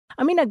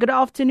Amina, good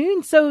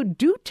afternoon. So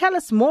do tell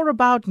us more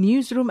about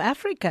Newsroom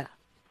Africa.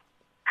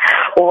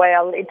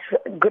 Well,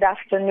 it's good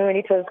afternoon.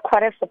 It was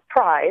quite a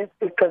surprise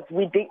because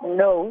we didn't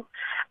know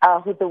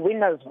who the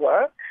winners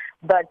were.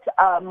 But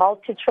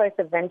MultiChoice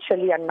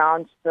eventually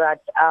announced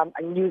that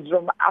a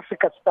Newsroom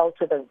Africa, spelled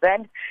with a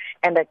Z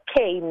and a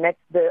K, met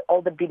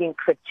all the bidding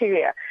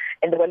criteria.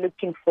 And they were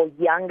looking for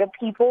younger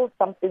people,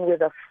 something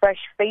with a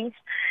fresh face,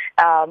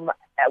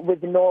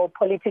 with no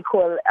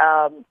political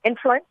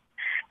influence,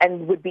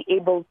 and would be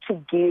able to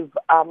give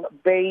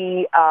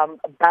very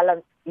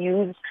balanced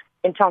views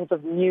in terms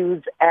of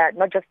news,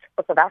 not just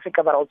for South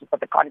Africa, but also for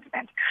the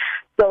continent.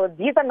 So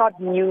these are not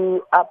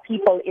new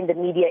people in the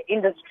media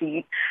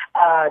industry.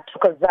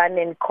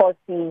 Thokozani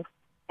Nkosi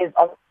is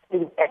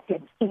obviously at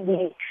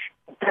TV.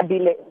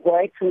 Tabile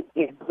works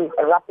with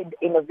rapid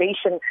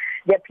innovation.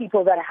 There are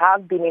people that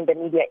have been in the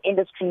media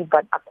industry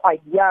but are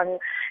quite young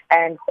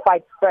and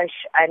quite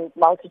fresh, and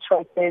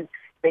MultiChoices,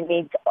 they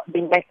need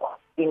the met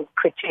in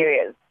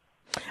criteria.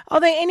 Are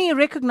there any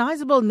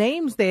recognizable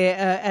names there,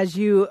 as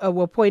you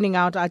were pointing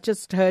out? I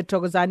just heard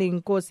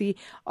Thokozani Nkosi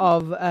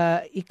of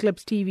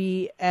Eclipse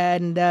TV,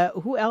 and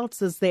who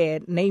else is there,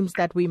 names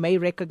that we may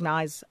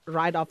recognize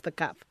right off the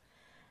cuff?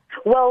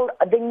 Well,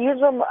 the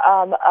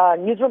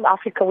Newsroom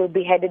Africa will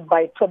be headed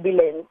by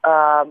Tobile,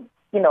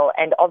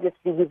 and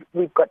obviously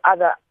we've got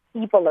other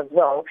people as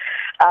well.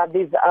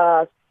 There's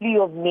a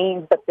slew of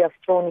names that they've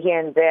thrown here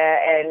and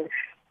there, and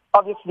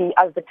obviously,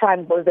 as the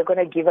time goes, they're going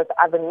to give us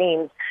other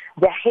names.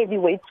 They're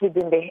heavyweights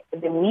within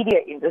the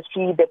media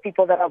industry. They're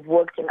people that have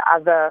worked in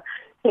other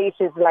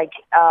places like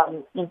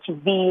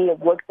ETV,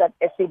 worked at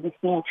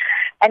SABC.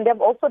 And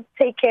they've also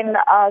taken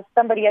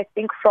somebody, I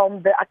think,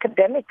 from the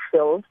academic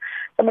field,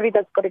 somebody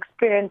that's got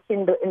experience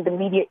in the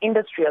media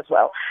industry as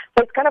well.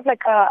 So it's kind of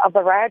like a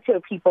variety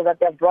of people that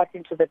they've brought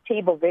into the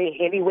table, very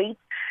heavyweight,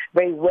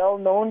 very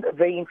well-known,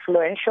 very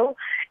influential.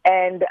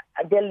 And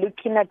they're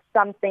looking at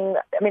something,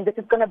 I mean, this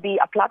is going to be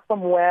a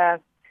platform where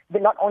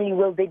not only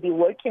will they be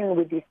working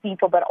with these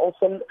people, but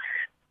also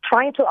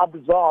trying to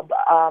absorb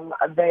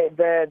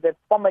the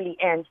formerly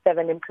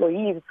N7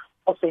 employees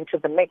also into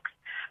the mix.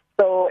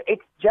 So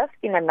it's just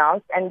been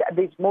announced, and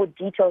there's more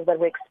details that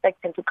we're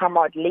expecting to come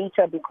out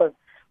later because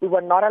we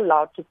were not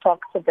allowed to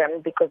talk to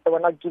them because they were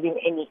not giving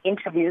any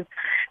interviews.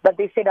 But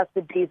they said as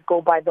the days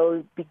go by,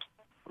 they'll be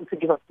able to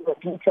give us more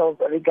details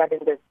regarding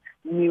this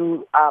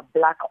new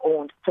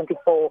Black-owned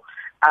 24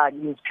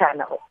 news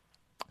channel.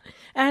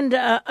 And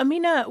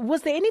Amina,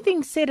 was there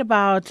anything said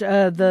about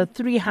the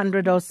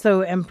 300 or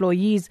so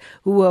employees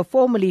who were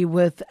formerly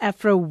with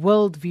Afro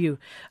Worldview?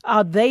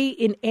 Are they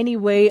in any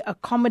way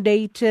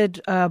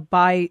accommodated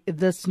by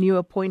this new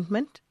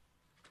appointment?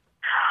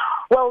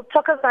 Well,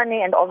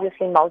 Thokozani and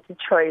obviously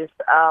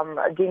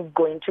MultiChoice didn't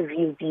go into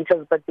real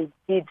details, but they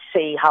did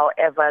say,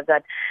 however,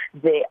 that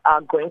they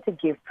are going to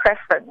give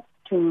preference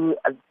to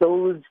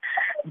those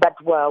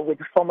that were with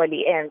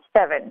formerly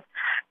N7.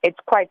 It's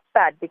quite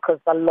sad because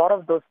a lot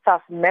of those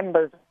staff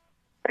members are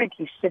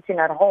currently sitting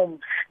at home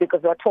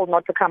because they were told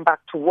not to come back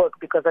to work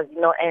because, as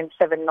you know,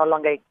 N7 no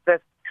longer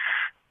exists.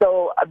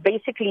 So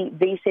basically,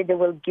 they say they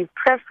will give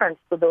preference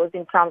to those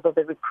in terms of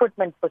the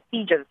recruitment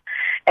procedures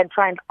and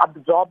try and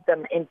absorb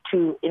them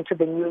into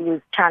the new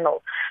news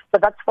channel. So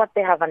that's what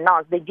they have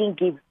announced. They didn't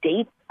give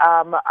dates.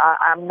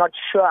 I'm not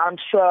sure. I'm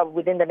sure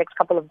within the next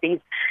couple of days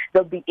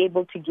they'll be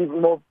able to give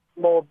more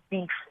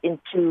beef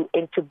into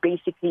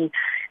basically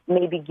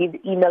maybe give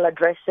email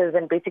addresses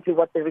and basically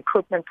what the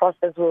recruitment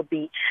process will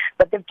be.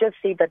 But they've just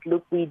said that,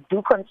 look, we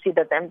do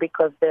consider them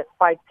because they're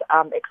quite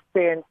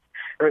experienced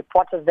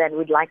reporters then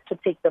we'd like to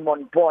take them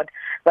on board.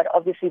 But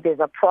obviously there's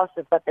a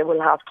process that they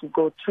will have to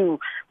go through,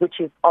 which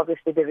is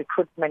obviously the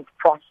recruitment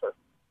process.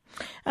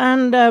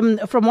 And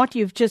from what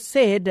you've just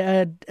said,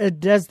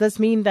 does this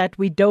mean that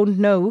we don't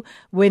know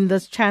when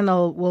this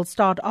channel will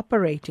start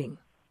operating?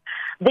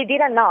 They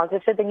did announce.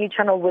 They said the new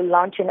channel will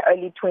launch in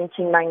early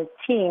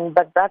 2019,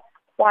 but that's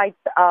quite,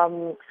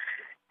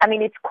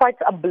 it's quite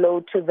a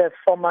blow to the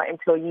former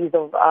employees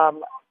of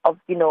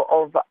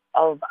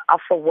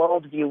Afro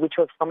Worldview, which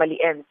was formerly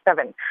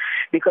N7,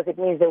 because it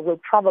means they will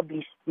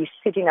probably be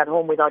sitting at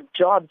home without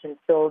jobs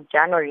until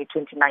January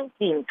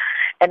 2019.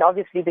 And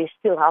obviously they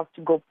still have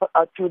to go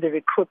through the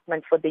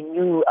recruitment for the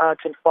new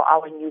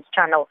 24-hour news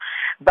channel.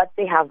 But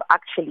they have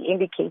actually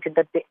indicated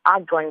that they are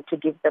going to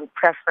give them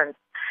preference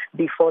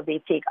before they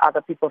take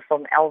other people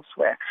from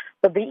elsewhere.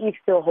 So there is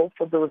still hope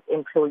for those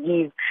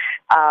employees.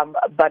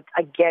 But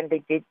again,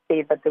 they did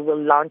say that they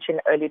will launch in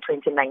early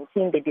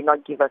 2019. They did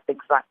not give us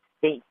exact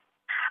dates,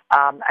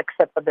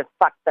 except for the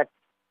fact that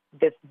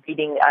this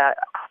bidding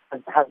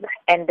has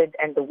ended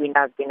and the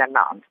winner has been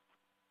announced.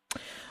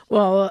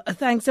 Well,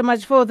 thanks so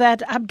much for that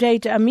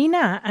update,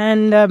 Amina.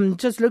 And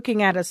just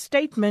looking at a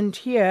statement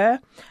here,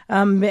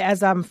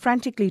 as I'm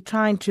frantically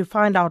trying to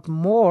find out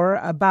more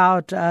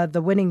about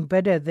the winning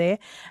bidder there.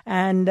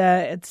 And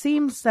it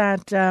seems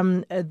that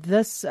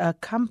this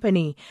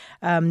company,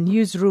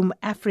 Newsroom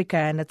Africa,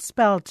 and it's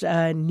spelled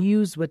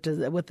news with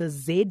a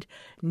Z,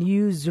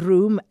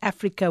 Newsroom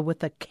Africa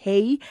with a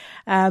K,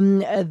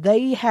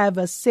 they have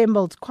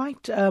assembled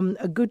quite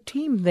a good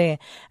team there.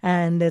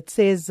 And it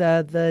says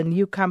the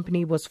new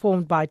company was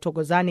formed by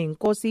Thokozani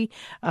Nkosi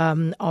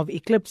of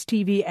Eclipse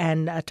TV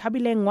and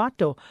Thabile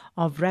Ngwato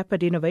of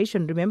Rapid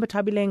Innovation. Remember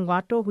Thabile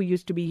Ngwato, who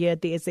used to be here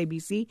at the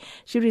SABC?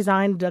 She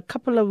resigned a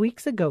couple of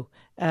weeks ago.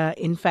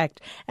 In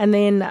fact. And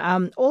then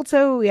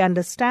also we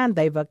understand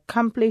they've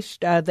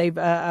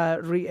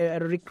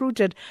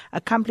recruited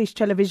accomplished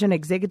television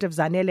executive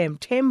Zanele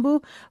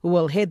Mthembu, who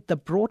will head the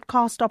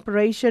broadcast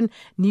operation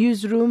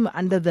newsroom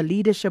under the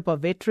leadership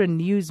of veteran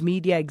news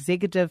media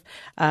executive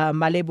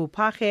Malebu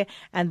Page.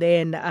 And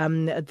then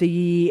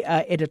the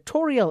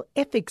editorial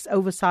ethics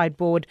oversight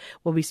board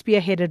will be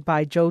spearheaded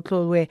by Joe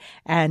Tlolwe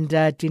and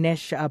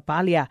Dinesh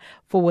Balia,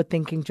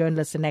 forward-thinking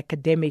journalist and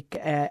academic,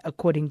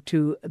 according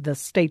to the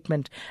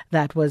statement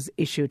that was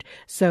issued.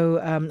 So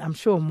I'm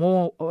sure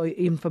more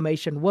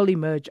information will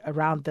emerge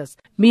around this.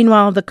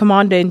 Meanwhile, the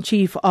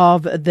Commander-in-Chief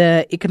of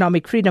the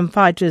Economic Freedom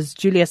Fighters,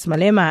 Julius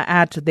Malema,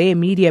 at their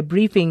media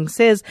briefing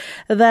says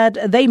that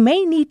they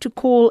may need to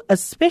call a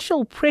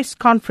special press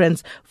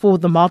conference for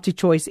the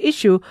multi-choice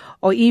issue,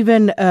 or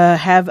even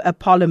have a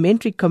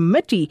parliamentary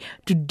committee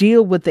to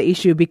deal with the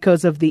issue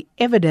because of the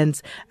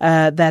evidence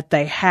that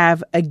they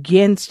have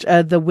against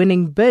the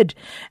winning bid.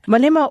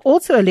 Malema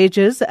also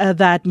alleges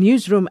that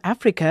Newsroom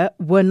Africa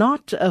were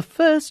not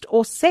first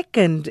or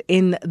second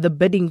in the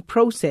bidding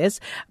process,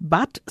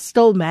 but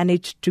still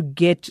managed to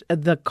get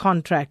the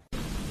contract.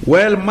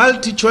 Well,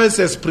 MultiChoice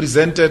has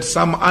presented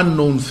some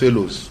unknown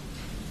fellows.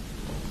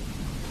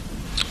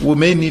 We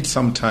may need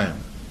some time.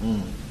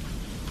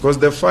 Because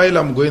the file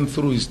I'm going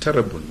through is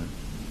terrible.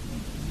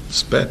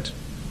 It's bad.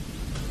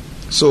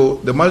 So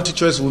the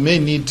MultiChoice, we may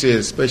need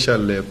a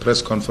special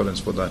press conference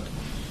for that,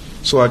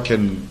 so I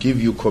can give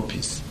you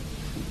copies.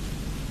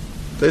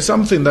 There's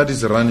something that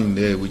is running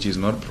there which is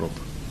not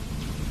proper.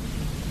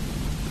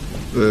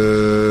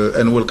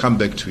 And we'll come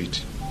back to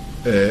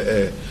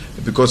it.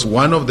 Because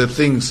one of the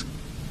things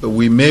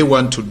we may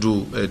want to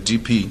do,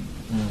 DP,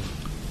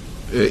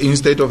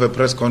 instead of a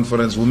press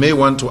conference, we may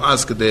want to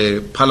ask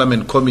the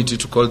Parliament Committee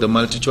to call the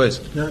MultiChoice.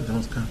 Yeah, that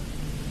was come.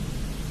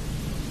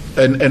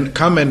 And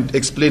come and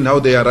explain how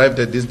they arrived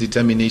at this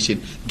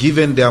determination,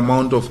 given the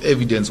amount of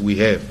evidence we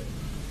have.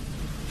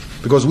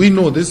 Because we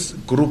know this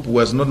group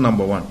was not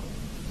number one.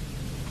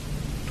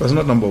 It was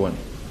not number one.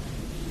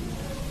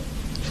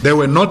 They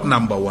were not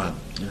number one.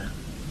 Yeah.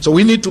 So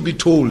we need to be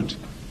told,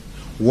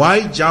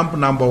 why jump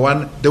number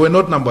one? They were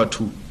not number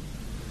two.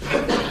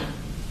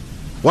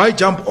 Why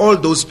jump all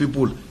those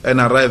people and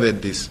arrive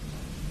at this?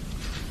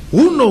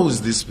 Who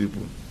knows these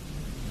people?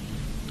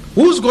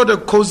 Who's got a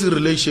cozy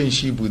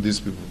relationship with these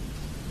people?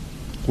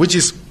 Which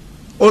is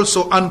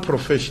also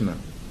unprofessional.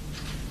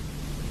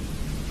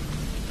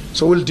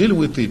 So we'll deal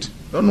with it.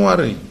 Don't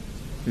worry.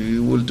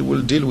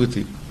 We'll deal with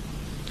it.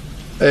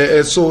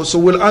 So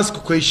we'll ask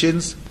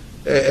questions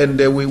and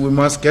we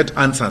must get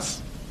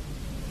answers.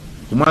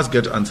 We must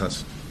get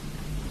answers.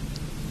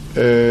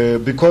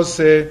 Because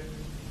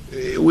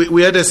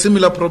we had a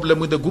similar problem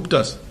with the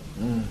Guptas.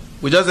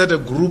 We just had a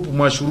group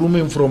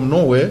mushrooming from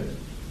nowhere.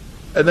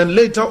 And then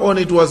later on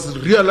it was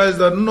realized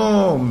that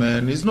no,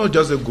 man, it's not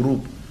just a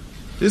group.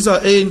 These are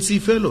ANC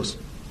fellows.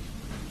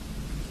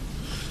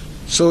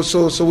 So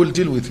we'll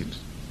deal with it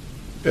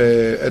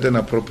at an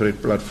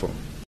appropriate platform.